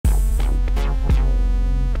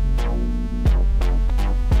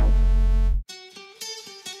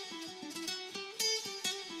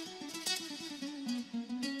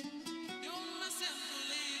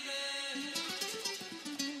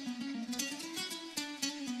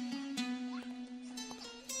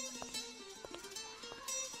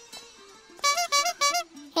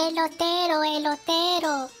Elotero,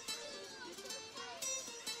 elotero.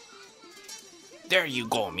 There you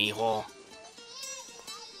go, mijo.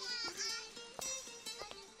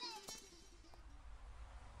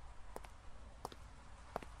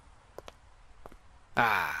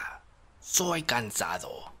 Ah, soy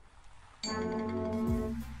cansado.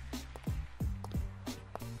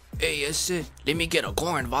 Hey, let me get a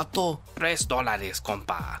corn, vato. $3,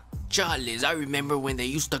 compa. Chales, I remember when they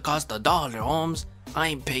used to cost $1, Holmes. I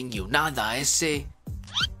ain't paying you nada, ese.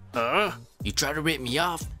 Huh? You try to rip me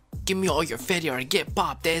off? Give me all your feria or get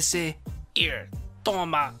popped, ese. Here,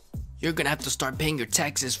 toma. You're gonna have to start paying your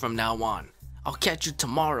taxes from now on. I'll catch you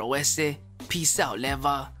tomorrow, ese. Peace out,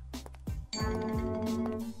 leva.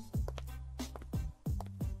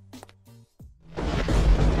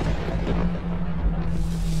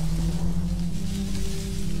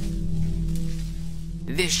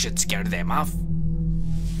 This should scare them off.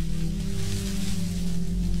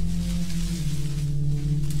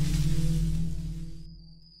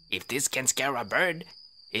 If this can scare a bird,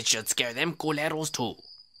 it should scare them culeros too.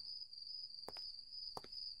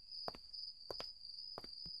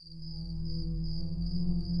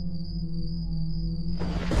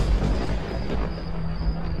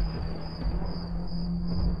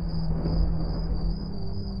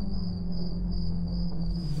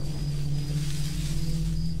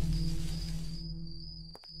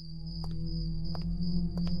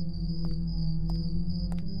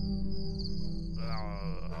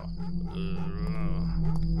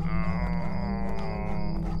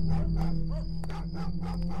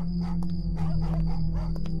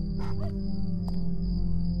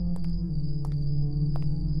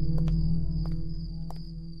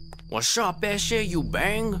 What's up, Eshe? You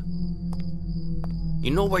bang? You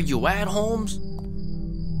know where you at, Holmes?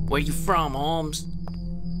 Where you from, Holmes?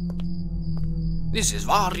 This is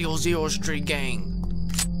Barrio 0 Street Gang.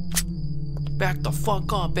 Back the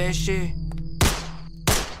fuck up, Eshe.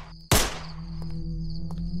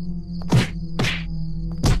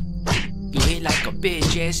 You hit like a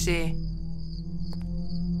bitch, Eshe.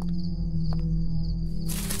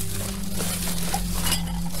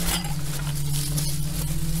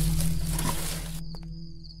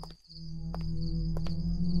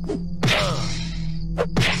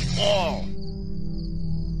 Oh.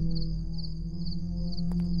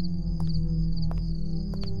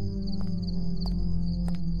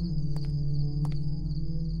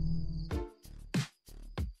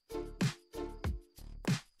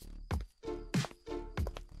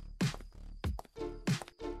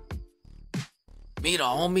 Mira,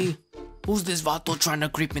 homie. Who's this vato trying to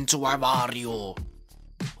creep into our barrio?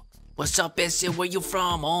 What's up, ese? Where you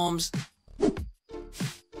from, Holmes?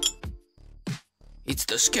 It's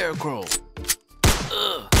the Scarecrow.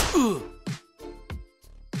 Ugh.